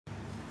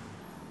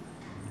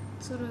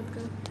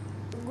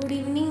Good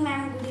evening,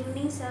 ma'am. Good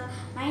evening, sir.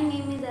 My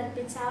name is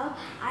Arpita.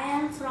 I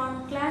am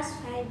from class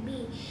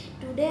 5B.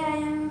 Today I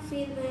am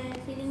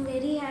feeling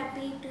very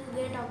happy to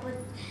get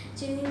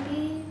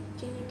opportunity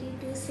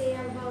to say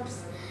about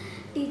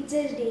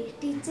Teachers Day.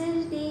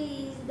 Teachers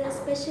Day is the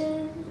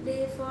special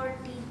day for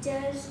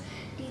teachers.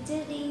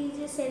 Teachers Day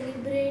is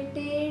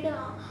celebrated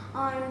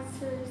on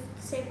 5th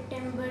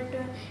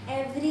September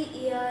every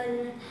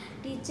year.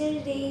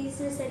 Teachers Day is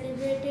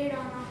celebrated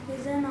on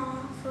occasion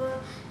of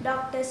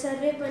Dr.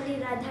 Sarvepalli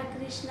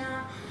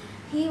Radhakrishna.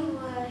 He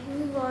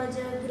was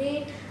a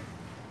great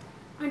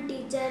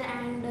teacher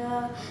and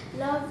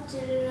loved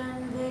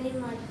children very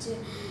much.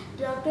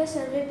 Dr.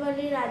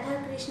 Sarvepalli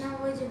Radhakrishna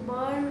was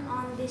born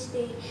on this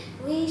day.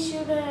 We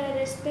should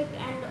respect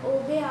and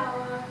obey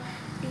our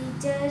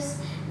teachers.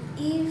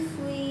 If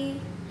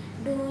we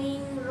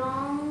doing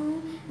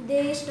wrong,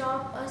 they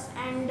stop us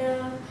and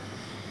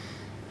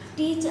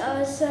teach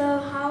us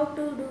how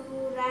to do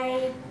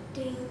right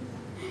thing.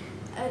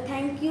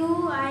 Thank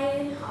you.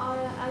 I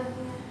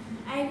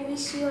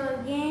wish you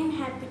again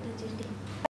happy Teachers Day.